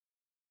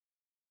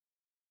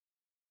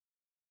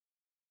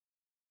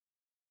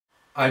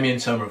I'm Ian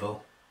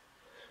Somerville,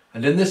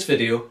 and in this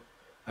video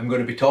I'm going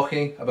to be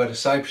talking about a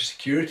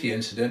cybersecurity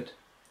incident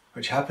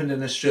which happened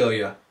in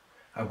Australia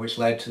and which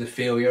led to the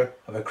failure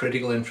of a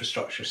critical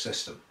infrastructure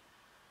system.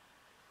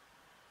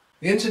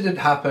 The incident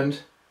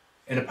happened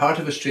in a part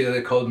of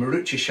Australia called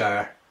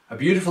Maroochy, a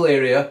beautiful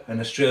area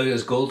in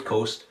Australia's Gold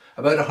Coast,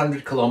 about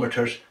 100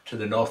 kilometres to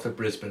the north of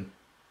Brisbane.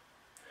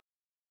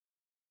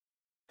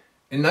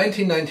 In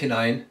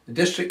 1999, the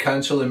District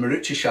Council in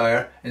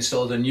Maroochy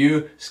installed a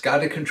new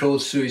SCADA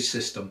controlled sewage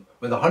system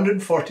with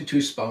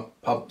 142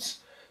 pumps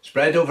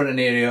spread over an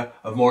area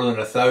of more than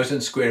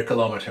 1,000 square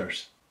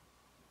kilometres.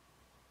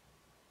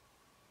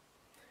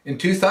 In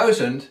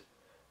 2000,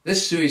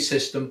 this sewage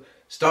system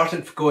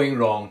started going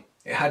wrong.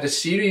 It had a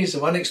series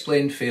of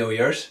unexplained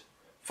failures,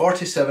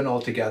 47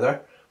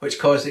 altogether, which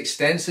caused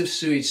extensive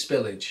sewage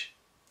spillage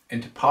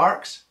into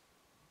parks,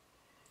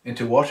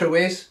 into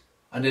waterways,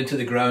 and into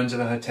the grounds of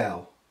a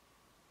hotel.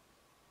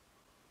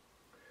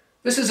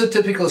 This is a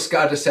typical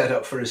SCADA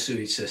setup for a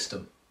sewage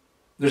system.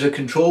 There's a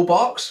control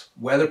box,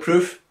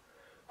 weatherproof,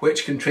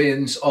 which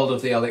contains all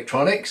of the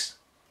electronics,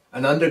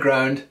 and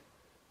underground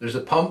there's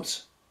the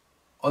pumps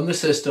on the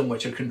system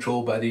which are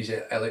controlled by these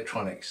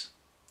electronics.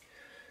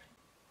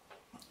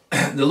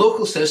 The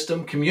local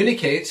system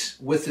communicates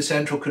with the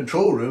central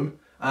control room,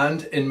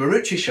 and in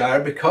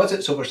Maroochy, because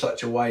it's over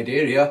such a wide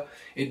area,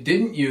 it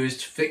didn't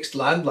use fixed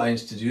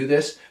landlines to do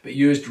this, but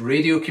used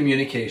radio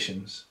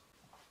communications.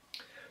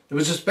 There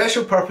was a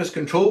special purpose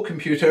control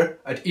computer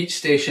at each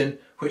station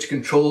which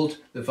controlled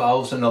the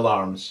valves and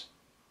alarms.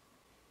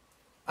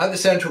 At the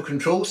central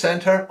control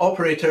centre,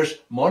 operators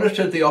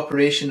monitored the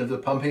operation of the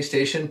pumping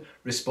station,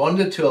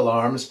 responded to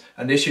alarms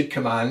and issued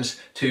commands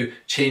to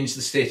change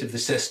the state of the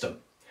system.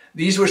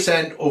 These were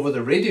sent over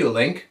the radio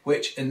link,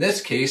 which in this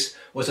case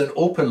was an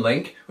open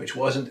link which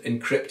wasn't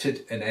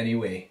encrypted in any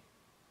way.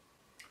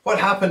 What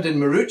happened in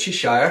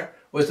Maroochy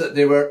was that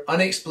there were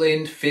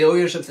unexplained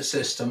failures of the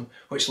system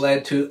which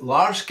led to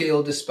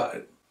large-scale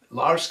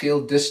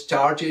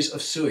discharges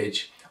of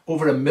sewage.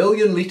 Over 1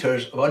 million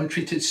litres of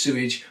untreated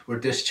sewage were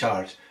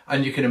discharged,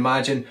 and you can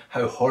imagine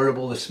how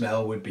horrible the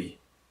smell would be.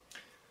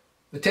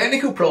 The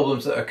technical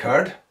problems that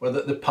occurred were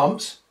that the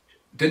pumps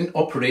didn't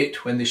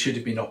operate when they should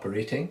have been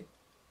operating.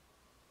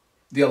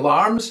 The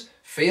alarms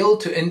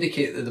failed to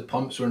indicate that the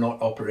pumps were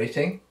not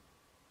operating,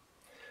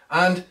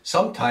 and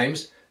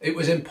sometimes it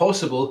was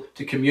impossible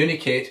to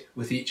communicate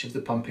with each of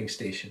the pumping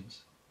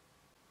stations.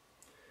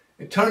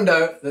 It turned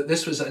out that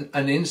this was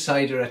an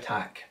insider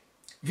attack.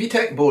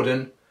 VTech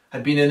Bowden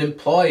had been an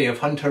employee of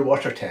Hunter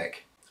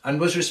Watertech and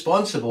was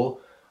responsible,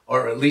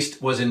 or at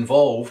least was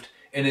involved,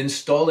 in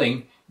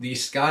installing the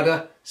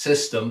SCADA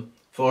system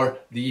for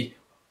the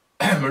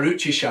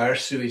Maroochy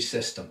sewage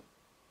system.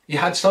 He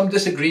had some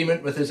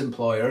disagreement with his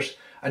employers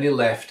and he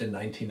left in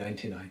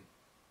 1999.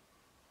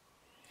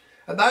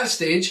 At that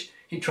stage,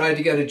 he tried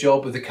to get a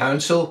job with the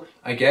council,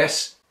 I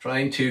guess,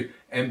 trying to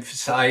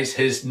emphasise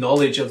his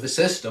knowledge of the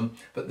system,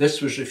 but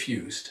this was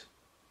refused.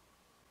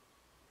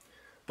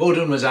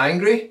 Bowden was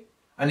angry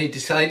and he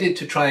decided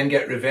to try and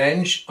get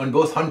revenge on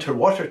both Hunter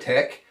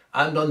Watertech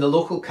and on the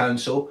local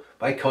council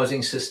by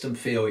causing system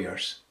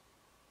failures.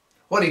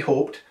 What he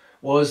hoped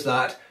was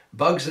that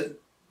Hunter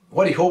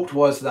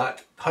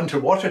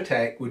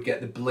Watertech would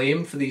get the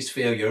blame for these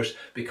failures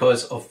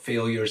because of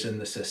failures in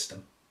the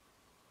system.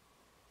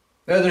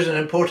 Now there's an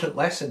important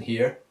lesson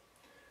here.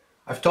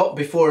 I've talked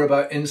before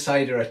about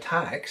insider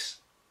attacks,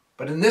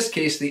 but in this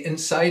case the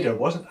insider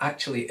wasn't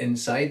actually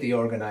inside the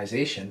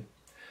organisation.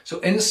 So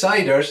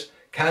insiders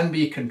can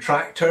be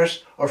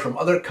contractors or from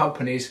other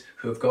companies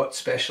who have got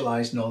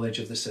specialised knowledge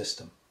of the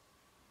system.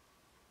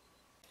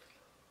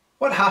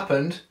 What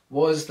happened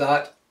was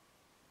that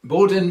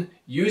Bowden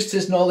used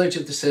his knowledge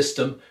of the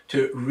system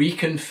to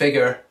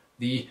reconfigure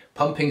the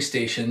pumping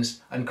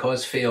stations and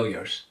cause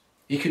failures.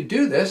 He could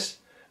do this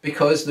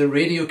because the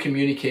radio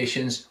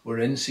communications were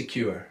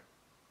insecure.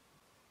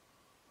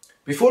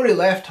 Before he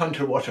left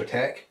Hunter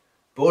Watertech,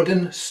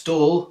 Bowden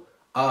stole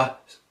a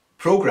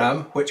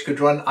program which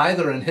could run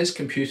either on his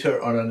computer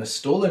or on a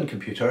stolen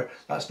computer,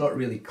 that's not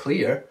really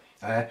clear,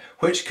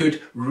 which could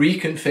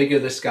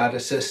reconfigure the SCADA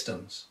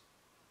systems.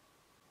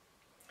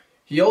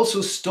 He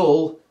also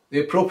stole the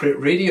appropriate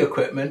radio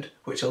equipment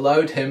which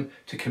allowed him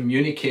to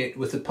communicate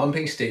with the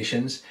pumping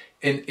stations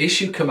and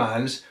issue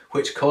commands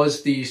which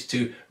caused these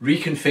to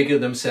reconfigure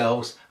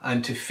themselves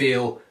and to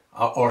fail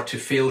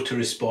to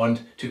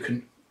respond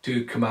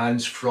to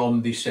commands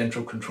from the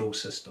central control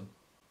system.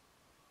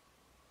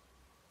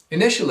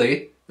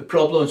 Initially, the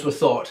problems were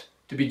thought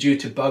to be due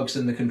to bugs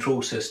in the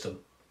control system,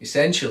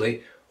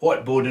 essentially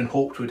what Bowden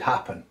hoped would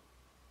happen.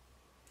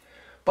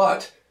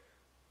 But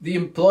the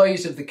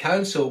employees of the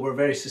council were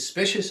very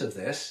suspicious of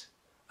this,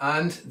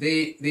 and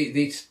they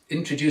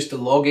introduced a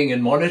logging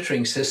and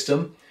monitoring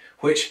system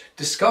which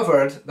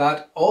discovered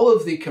that all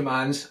of the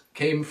commands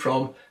came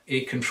from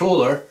a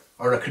controller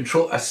or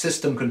a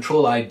system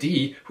control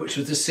ID which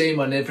was the same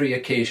on every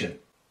occasion.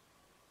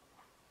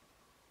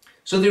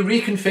 So they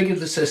reconfigured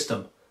the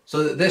system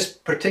so that this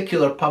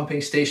particular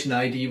pumping station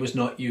ID was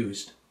not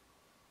used.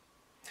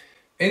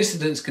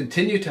 Incidents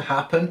continue to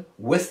happen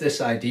with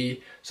this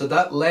ID, so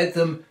that led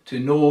them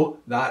to know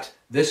that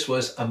this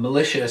was a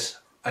malicious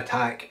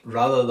attack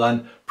rather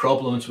than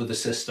problems with the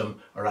system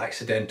or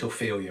accidental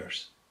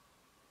failures.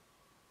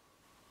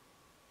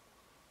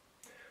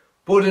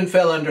 Bowden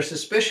fell under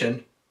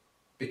suspicion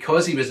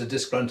because he was a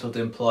disgruntled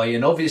employee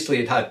and obviously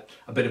had had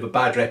a bit of a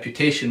bad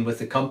reputation with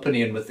the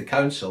company and with the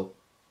council,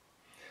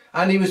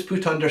 and he was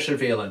put under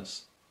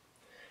surveillance.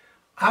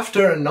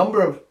 After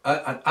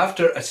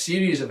a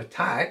series of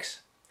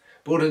attacks,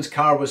 Bowden's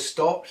car was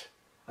stopped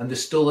and the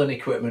stolen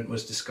equipment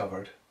was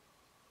discovered.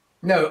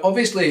 Now,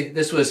 obviously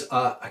this was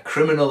a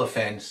criminal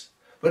offence,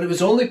 but it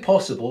was only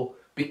possible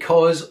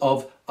because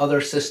of other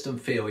system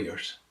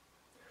failures,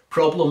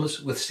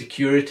 problems with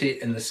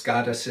security in the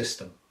SCADA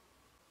system.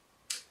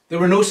 There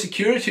were no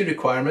security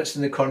requirements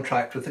in the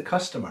contract with the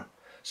customer,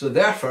 so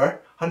therefore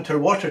Hunter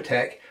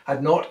WaterTech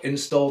had not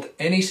installed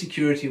any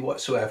security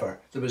whatsoever.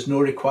 There was no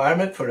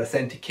requirement for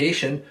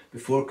authentication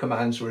before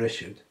commands were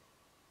issued.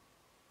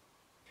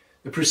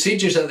 The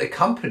procedures at the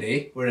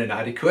company were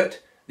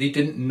inadequate. They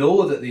didn't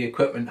know that the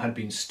equipment had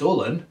been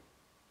stolen,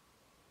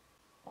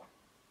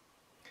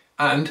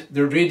 and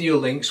the radio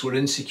links were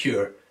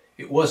insecure.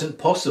 It wasn't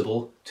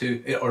possible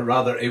to, or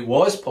rather it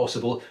was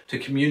possible to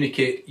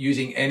communicate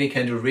using any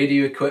kind of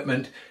radio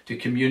equipment, to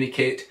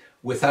communicate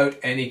without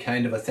any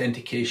kind of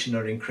authentication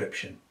or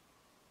encryption.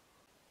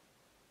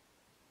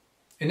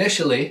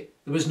 Initially,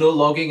 there was no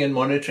logging and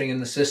monitoring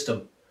in the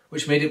system,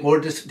 which made it more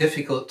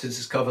difficult to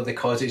discover the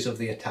causes of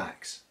the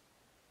attacks.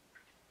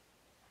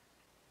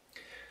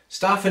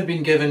 Staff had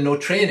been given no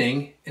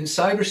training in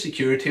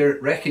cybersecurity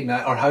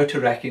or how to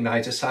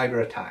recognise a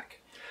cyber attack.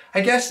 I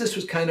guess this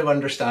was kind of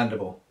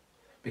understandable,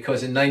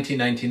 because in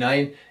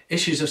 1999,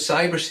 issues of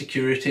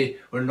cybersecurity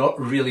were not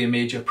really a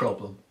major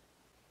problem.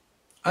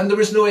 And there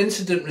was no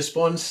incident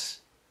response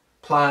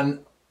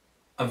plan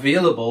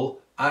available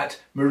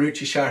at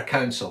Maroochy Shire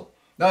Council.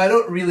 Now, I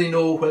don't really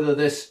know whether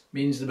this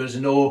means there was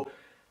no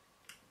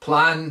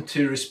plan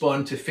to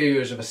respond to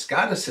failures of a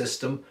SCADA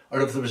system,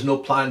 or if there was no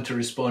plan to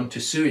respond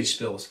to sewage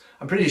spills.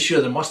 I'm pretty sure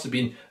there must have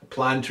been a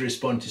plan to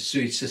respond to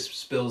sewage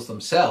spills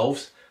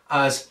themselves,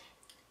 as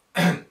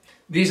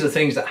these are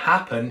things that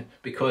happen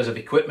because of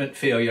equipment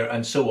failure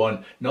and so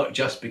on, not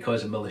just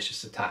because of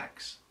malicious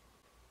attacks.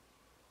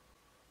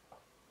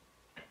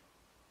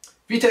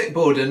 Vitek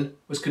Bowden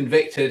was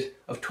convicted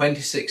of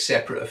 26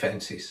 separate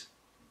offences,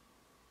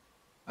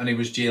 and he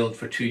was jailed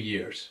for 2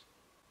 years.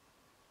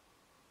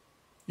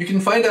 You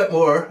can find out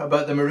more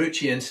about the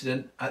Maroochy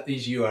incident at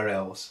these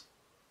URLs.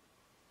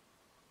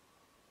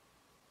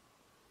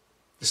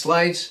 The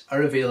slides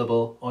are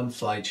available on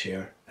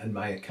SlideShare and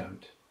my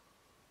account.